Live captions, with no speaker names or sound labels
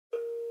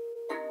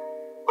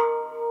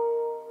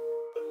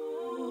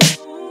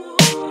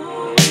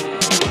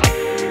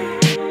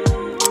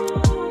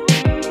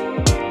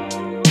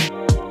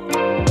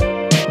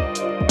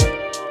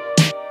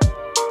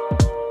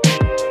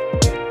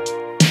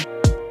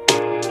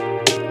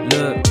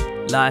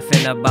Life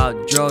ain't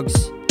about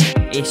drugs.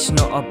 It's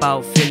not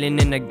about filling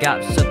in the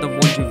gaps of the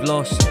ones we've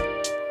lost.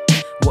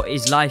 What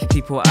is life,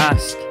 people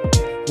ask?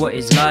 What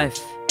is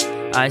life?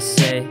 I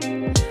say,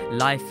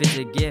 life is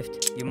a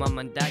gift your mum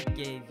and dad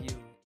gave you.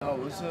 I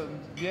was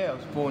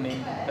born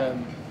in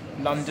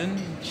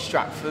London,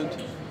 Stratford,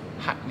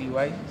 Hackney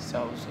Way.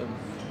 So I was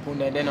born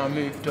there. Then I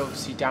moved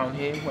obviously down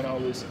here when I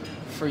was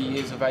 3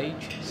 years of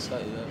age.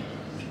 So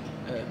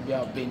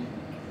I've been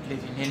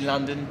living in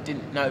London.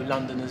 Didn't know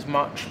London as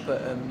much,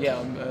 but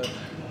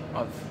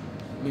I've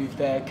moved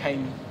there.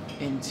 Came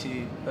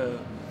into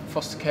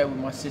foster care with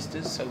my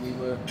sisters. So we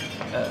were.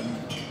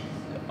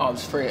 I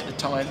was 3 at the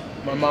time.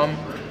 My mum,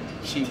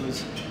 she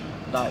was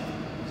like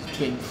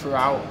been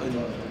throughout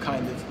and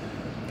kind of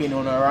been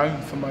on her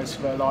own for most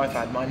of her life.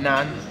 I had my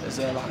nan as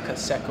a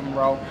second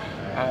role,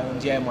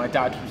 and yeah, my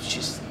dad was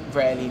just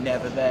rarely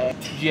never there.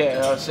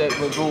 Yeah, I said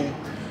we've all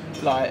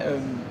like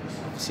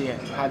obviously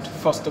had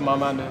foster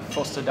mum and a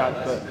foster dad,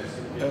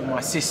 but my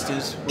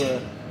sisters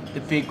were the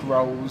big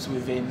roles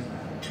within,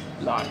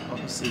 like,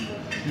 obviously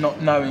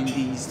not knowing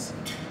these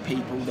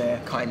people,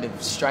 they're kind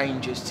of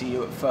strangers to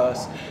you at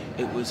first.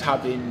 It was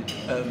having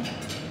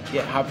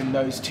having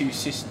those two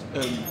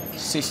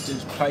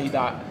sisters play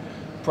that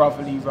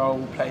brotherly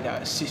role, play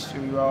that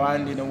sisterly role,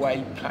 and in a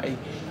way play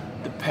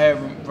the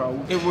parent role.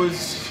 It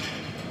was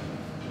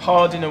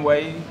hard in a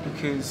way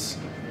because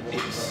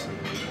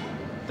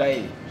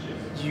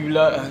you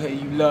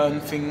learn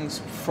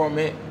things from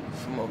it,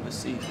 from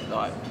obviously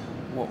like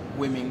what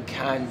women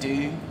can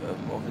do,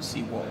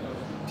 obviously what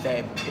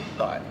they're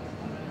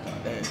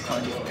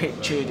kind of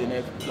pictured,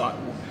 and like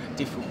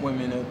different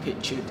women are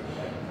pictured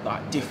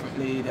like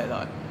differently. They're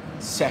like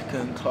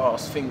second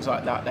class, things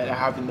like that they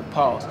have in the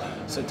past.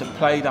 So to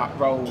play that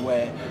role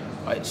where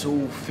it's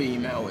all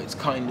female, it's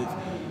kind of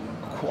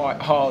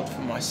quite hard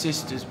for my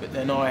sisters, but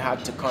then I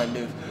had to kind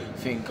of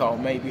think, oh,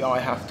 maybe I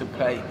have to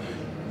play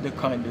the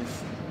kind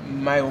of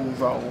male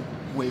role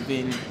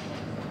within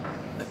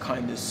the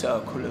kind of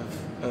circle of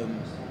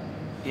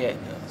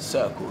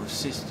circle of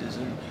sisters.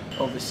 And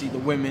obviously the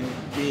women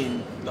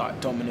being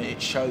like dominant,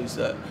 it shows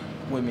that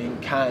women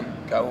can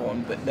go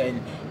on, but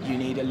then you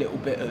need a little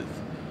bit of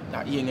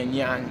that yin and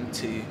yang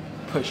to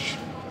push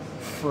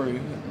through,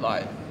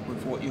 like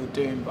with what you're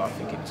doing. But I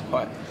think it's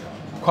quite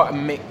a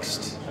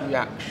mixed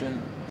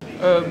reaction.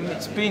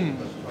 It's been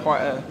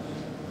quite a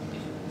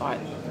I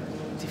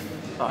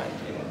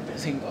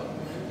think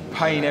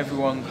pain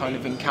everyone kind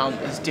of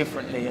encounters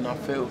differently, and I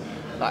feel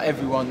like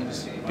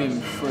everyone's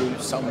been through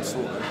some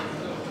sort of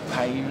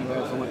pain,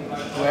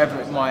 wherever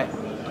it might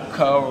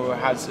occur or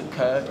has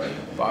occurred.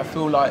 But I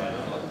feel like,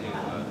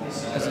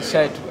 as I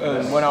said,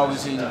 when I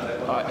was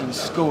in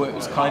school, it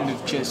was kind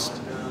of just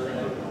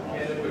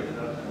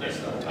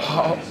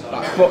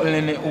like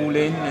bottling it all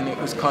in, and it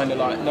was kind of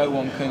like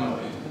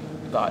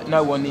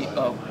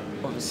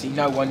obviously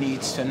no one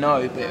needs to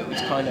know, but it was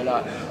kind of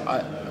like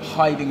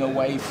hiding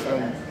away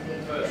from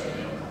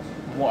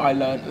what I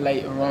learnt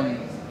later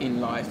on in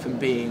life, and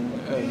being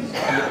a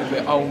little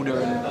bit older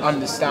and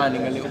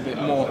understanding a little bit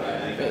more.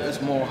 It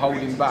was more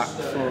holding back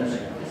from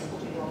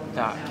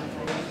that.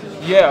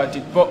 Yeah, I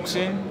did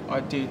boxing,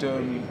 I did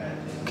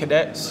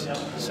cadets,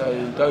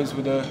 so those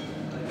were the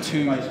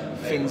two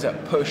things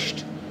that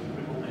pushed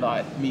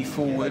like me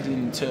forward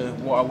into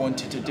what I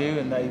wanted to do,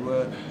 and they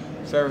were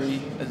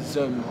very,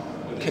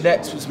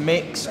 cadets was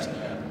mixed,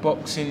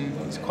 boxing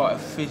is quite a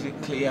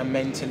physically and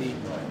mentally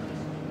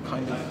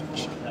kind of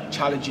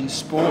challenging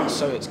sport,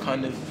 so it's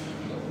kind of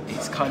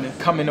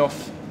coming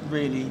off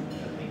really,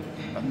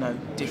 I don't know,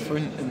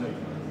 different and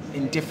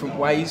in different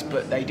ways,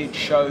 but they did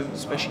show,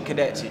 especially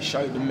cadets, it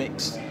showed a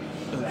mix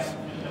of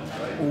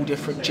all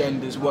different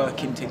genders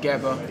working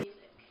together.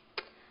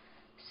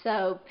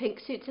 So Pink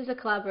Suits is a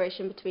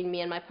collaboration between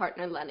me and my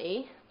partner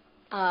Lenny.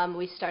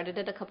 We started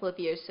it a couple of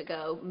years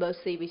ago.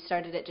 Mostly we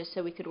started it just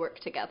so we could work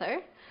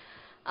together.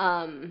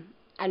 And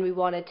we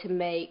wanted to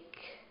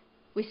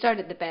we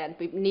started the band.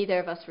 Neither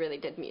of us really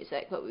did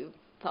music, but we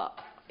thought,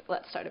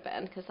 let's start a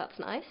band because that's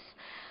nice.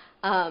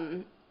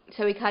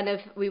 So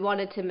we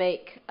wanted to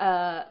make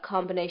a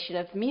combination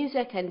of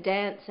music and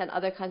dance and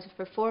other kinds of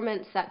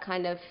performance that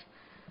kind of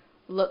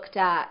looked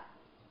at,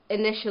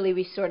 initially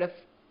we sort of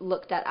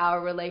looked at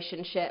our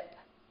relationship.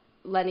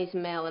 Lenny's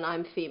male and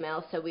I'm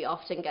female, so we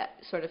often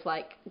get sort of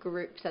like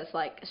groups as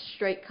like a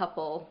straight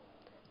couple,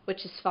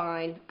 which is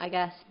fine, I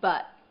guess,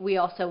 but we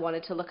also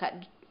wanted to look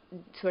at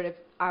sort of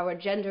our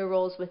gender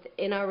roles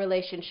within our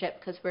relationship,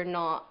 because we're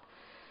not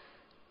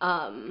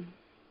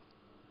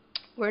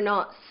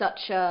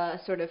such a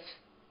sort of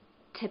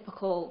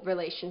typical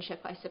relationship,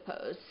 I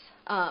suppose.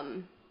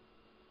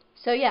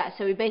 So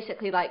we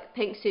basically, like,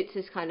 Pink Suits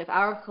is kind of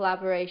our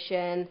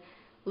collaboration,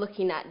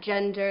 looking at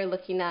gender,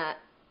 looking at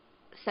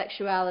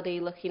sexuality,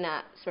 looking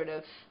at sort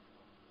of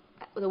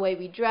the way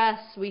we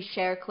dress. We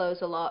share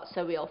clothes a lot,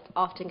 so we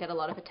often get a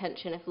lot of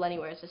attention. If Lenny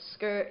wears a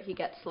skirt, he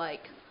gets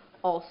like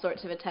all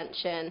sorts of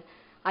attention.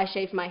 I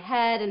shaved my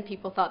head and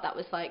people thought that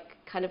was like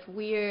kind of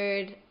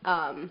weird.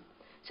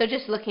 So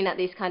just looking at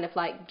these kind of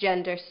like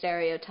gender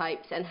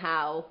stereotypes and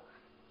how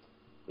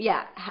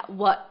yeah,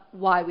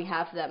 why we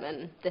have them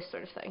and this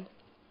sort of thing.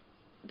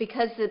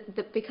 Because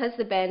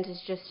the band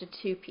is just a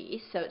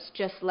two-piece, so it's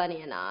just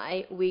Lenny and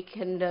I, we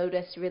can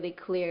notice really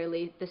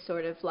clearly the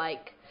sort of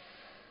like,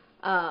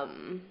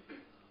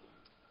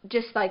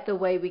 just like the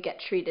way we get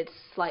treated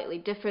slightly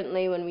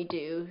differently when we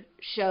do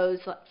shows.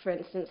 Like, for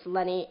instance,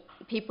 Lenny,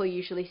 people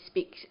usually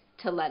speak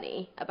to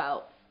Lenny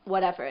about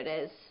whatever it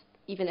is,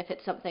 even if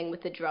it's something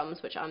with the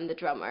drums, which I'm the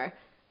drummer.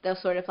 They'll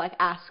sort of like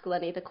ask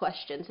Lenny the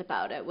questions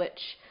about it,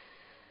 which,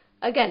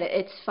 again,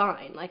 it's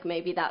fine. Like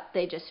maybe that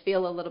they just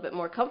feel a little bit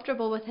more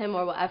comfortable with him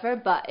or whatever,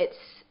 but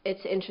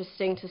it's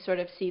interesting to sort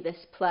of see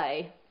this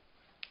play.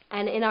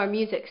 And in our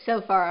music,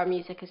 so far our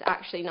music is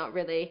actually not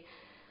really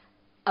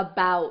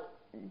about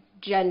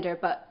gender,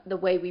 but the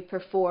way we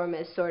perform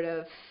is sort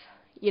of,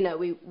 you know,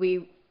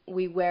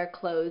 we wear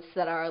clothes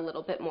that are a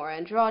little bit more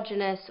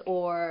androgynous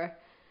or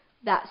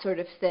that sort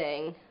of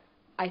thing,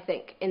 I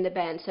think, in the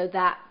band. So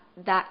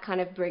that kind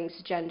of brings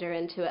gender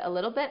into it a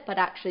little bit, but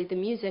actually the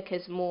music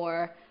is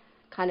more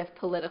kind of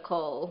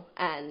political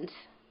and,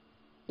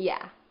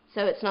 yeah.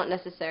 So it's not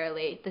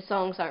necessarily, the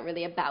songs aren't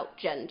really about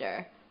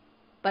gender,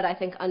 but I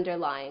think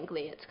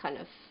underlyingly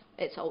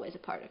it's always a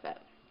part of it.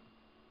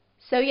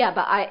 So yeah,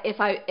 but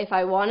if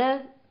I want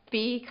to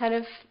be kind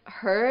of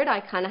heard, I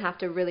kind of have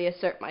to really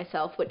assert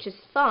myself, which is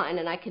fine,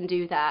 and I can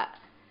do that.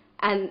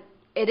 And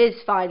it is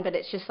fine, but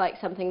it's just like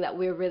something that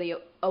we're really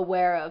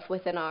aware of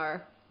within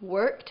our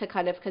work to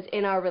kind of, because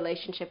in our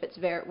relationship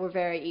we're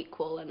very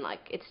equal, and like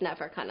it's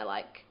never kind of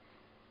like,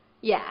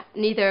 yeah,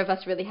 neither of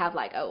us really have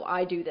like, oh,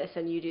 I do this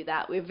and you do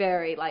that. We're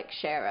very like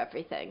share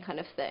everything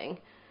kind of thing.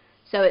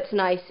 So it's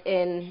nice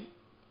in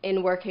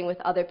working with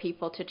other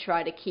people to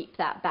try to keep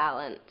that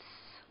balance,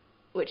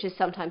 which is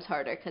sometimes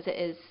harder because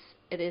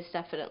it is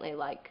definitely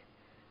like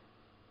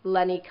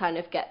Lenny kind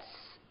of gets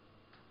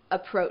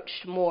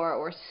approached more,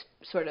 or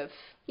sort of,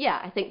 yeah,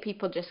 I think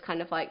people just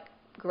kind of like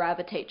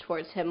gravitate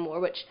towards him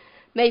more, which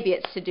maybe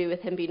it's to do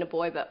with him being a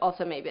boy, but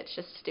also maybe it's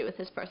just to do with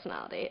his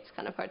personality. It's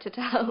kind of hard to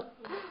tell.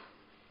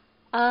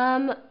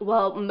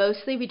 Well,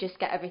 mostly we just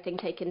get everything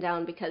taken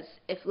down, because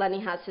if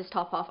Lenny has his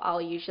top off,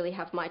 I'll usually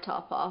have my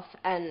top off,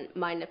 and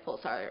my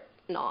nipples are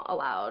not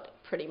allowed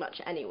pretty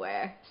much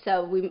anywhere.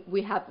 So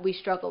we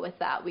struggle with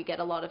that. We get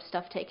a lot of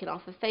stuff taken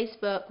off of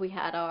Facebook. We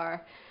had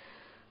our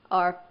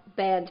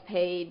band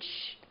page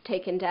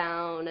taken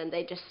down, and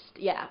they just,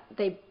 yeah,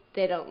 they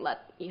don't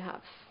let you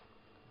have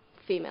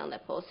female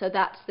nipples. So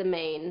that's the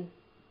main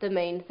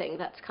thing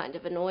that's kind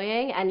of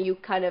annoying. And you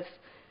kind of,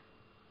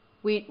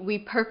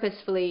 we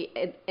purposefully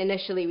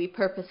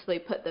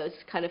put those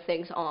kind of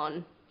things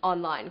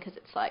online, because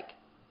it's like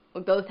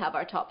we both have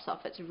our tops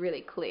off. It's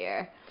really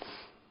clear.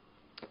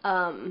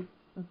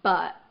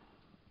 But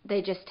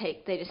they just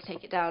take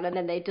it down, and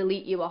then they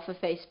delete you off of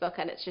Facebook,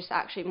 and it's just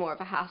actually more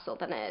of a hassle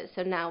than it is.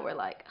 So now we're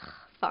like,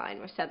 fine,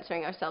 we're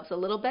censoring ourselves a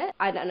little bit.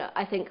 I don't know,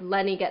 I think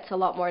Lenny gets a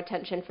lot more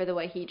attention for the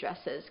way he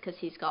dresses, because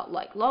he's got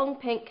like long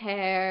pink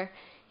hair.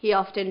 He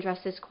often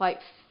dresses quite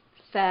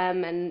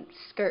femme, and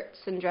skirts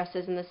and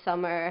dresses in the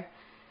summer,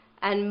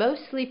 and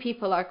mostly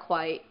people are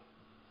quite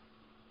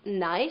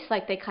nice.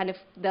 Like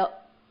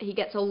he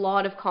gets a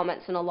lot of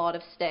comments and a lot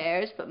of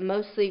stares, but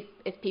mostly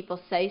if people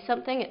say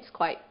something, it's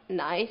quite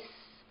nice,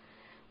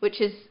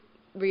 which is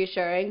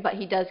reassuring. But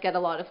he does get a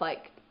lot of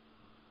like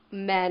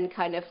men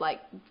kind of like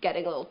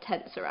getting a little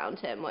tense around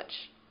him,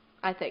 which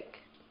I think,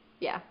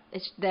 yeah,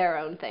 it's their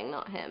own thing,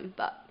 not him,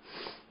 but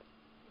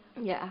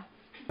yeah.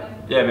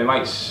 Yeah, my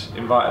mates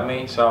invited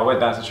me, so I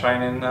went down to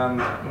training and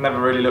never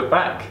really looked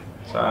back.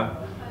 So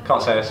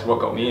can't say that's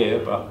what got me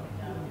here, but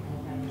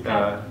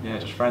yeah,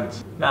 just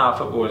friends. Now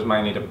football was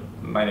mainly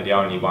the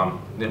only one.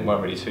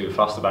 Weren't really too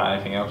fussed about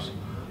anything else.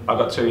 I've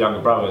got two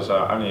younger brothers,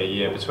 only a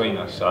year between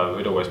us, so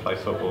we'd always play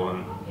football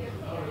and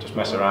just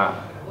mess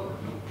around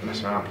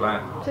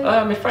playing.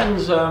 My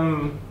friend's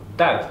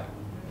dad,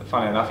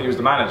 funny enough, he was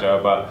the manager,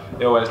 but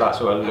he always like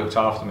sort of looked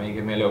after me,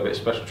 gave me a little bit of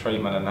special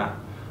treatment and that.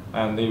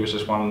 And he was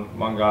just one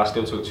guy I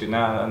still talk to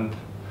now, and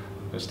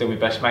he's still my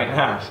best mate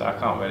now, so I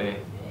can't really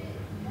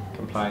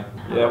complain.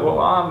 Yeah, well,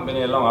 I haven't been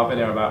here long. I've been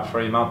here about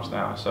 3 months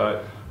now.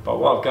 So, but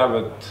what I've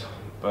gathered,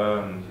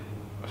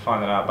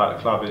 finding out about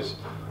the club, is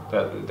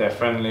that they're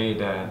friendly.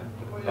 They're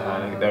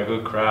a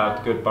good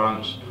crowd, good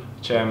bunch.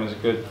 The chairman's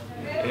good.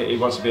 He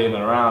wants to be in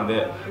and around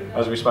it.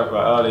 As we spoke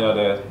about earlier,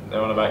 they're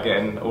on about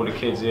getting all the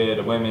kids here,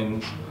 the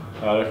women's.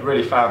 They're a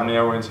really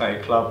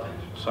family-orientated club.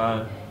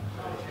 So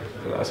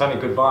it's only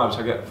good vibes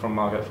I get from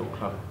Margate Football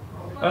Club.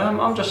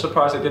 I'm just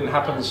surprised it didn't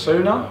happen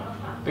sooner,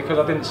 because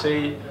I didn't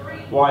see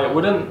why it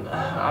wouldn't.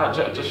 I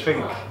just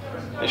think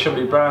it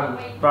shouldn't be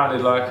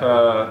branded like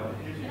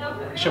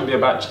it shouldn't be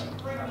about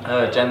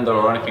gender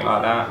or anything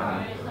like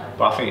that.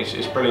 But I think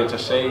it's brilliant to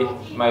see.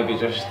 Maybe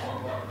just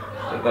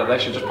that they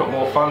should just put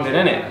more funding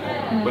in it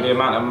with the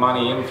amount of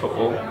money in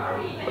football.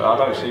 But I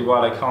don't see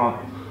why they can't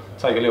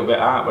take a little bit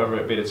out, whether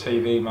it be the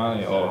TV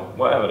money or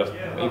whatever,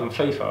 even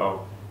FIFA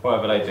or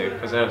whatever they do,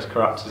 because they're as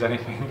corrupt as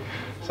anything.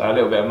 So a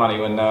little bit of money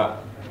when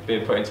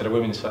being put into the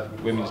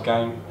women's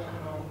game,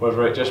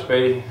 whether it just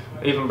be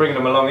even bringing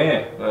them along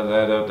here.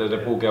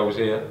 The ball girls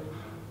here,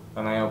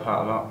 and they help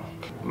out a lot.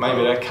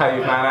 Maybe their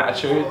caveman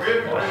attitude.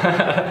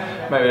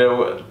 Maybe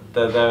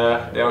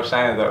the old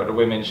saying that the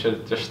women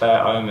should just stay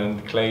at home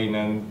and clean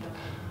and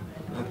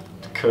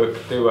cook,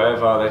 do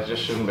whatever. They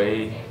just shouldn't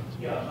be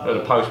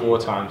the post-war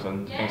times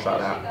and things like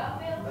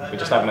that. We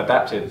just haven't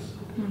adapted.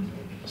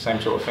 Same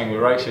sort of thing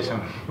with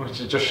racism,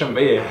 which just shouldn't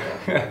be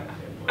here.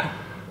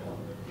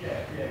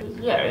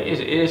 Yeah, it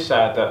is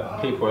sad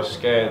that people are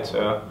scared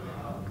to,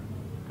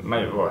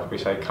 maybe what we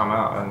say, come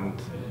out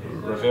and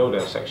reveal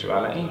their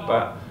sexuality,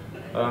 but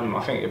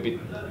I think it'd be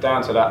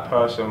down to that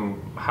person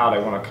how they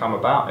want to come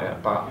about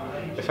it. But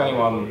if I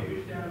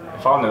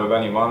knew of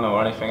anyone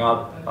or anything,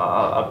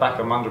 I'd back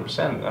them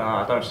 100%.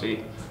 I don't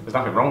see, there's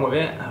nothing wrong with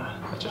it.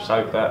 I just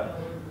hope that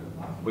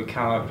we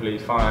can hopefully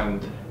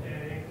find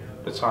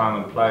the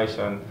time and place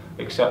and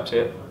accept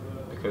it,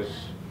 because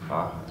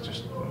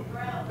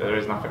there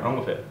is nothing wrong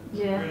with it.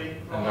 Yeah.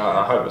 And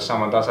I hope that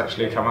someone does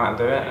actually come out and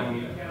do it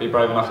and be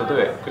brave enough to do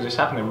it, because it's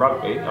happening in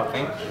rugby, I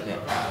think. Yeah.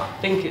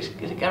 I think is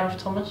it Gareth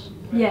Thomas?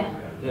 Yeah.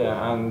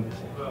 Yeah, and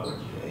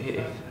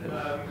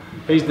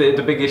he's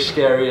the biggest,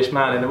 scariest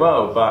man in the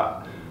world,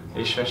 but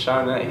he's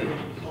shown that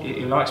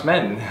he likes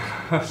men.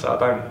 So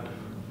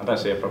I don't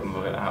see a problem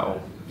with it at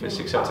all. If it's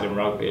accepted in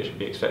rugby, it should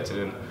be accepted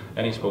in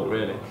any sport,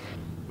 really.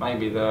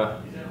 Maybe the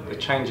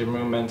changing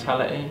room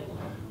mentality,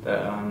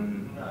 that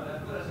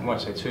I won't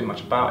say too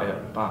much about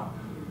it, but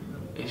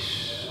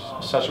it's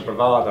such a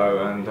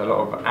bravado and a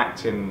lot of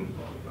acting,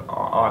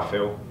 I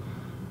feel,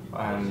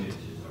 and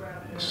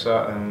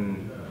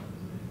certain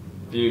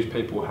views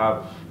people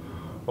have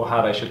or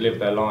how they should live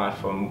their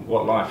life and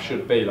what life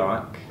should be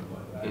like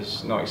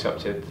is not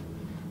accepted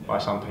by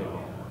some people.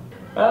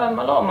 A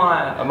lot of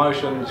my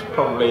emotions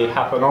probably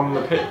happen on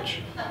the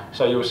pitch,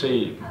 so you'll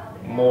see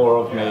more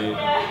of me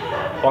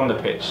on the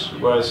pitch,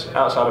 whereas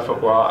outside of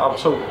football I'll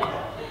talk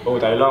all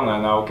day long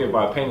and I'll give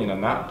my opinion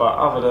on that, but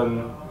other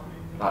than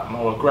that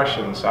more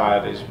aggression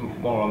side is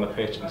more on the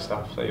pitch and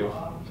stuff, so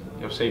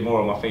you'll see more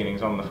of my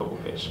feelings on the football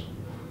pitch,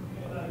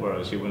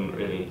 whereas you wouldn't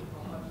really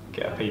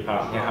get a peep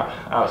out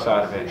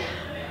outside of it.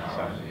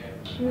 So,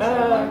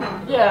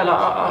 yeah,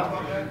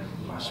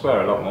 like, I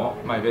swear a lot more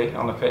maybe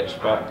on the pitch,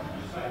 but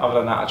other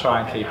than that I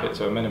try and keep it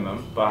to a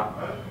minimum. But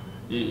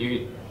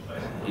you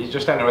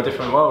just enter a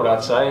different world,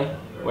 I'd say,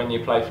 when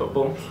you play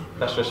football.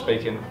 That's just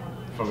speaking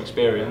from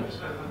experience,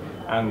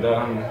 and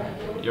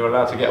you're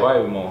allowed to get away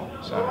with more,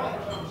 so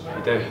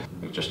you do.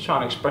 You just try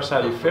and express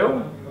how you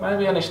feel,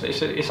 maybe, and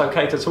it's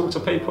okay to talk to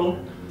people.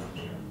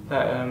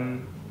 That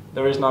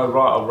there is no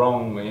right or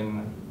wrong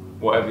in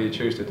whatever you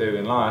choose to do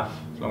in life,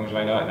 as long as you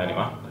ain't hurting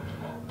anyone.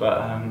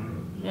 But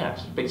yeah,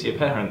 speak to your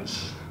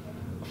parents.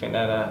 I think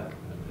they're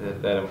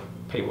the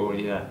people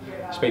you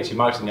speak to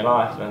most in your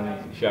life, and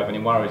if you have any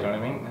worries or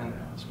anything, then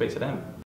speak to them.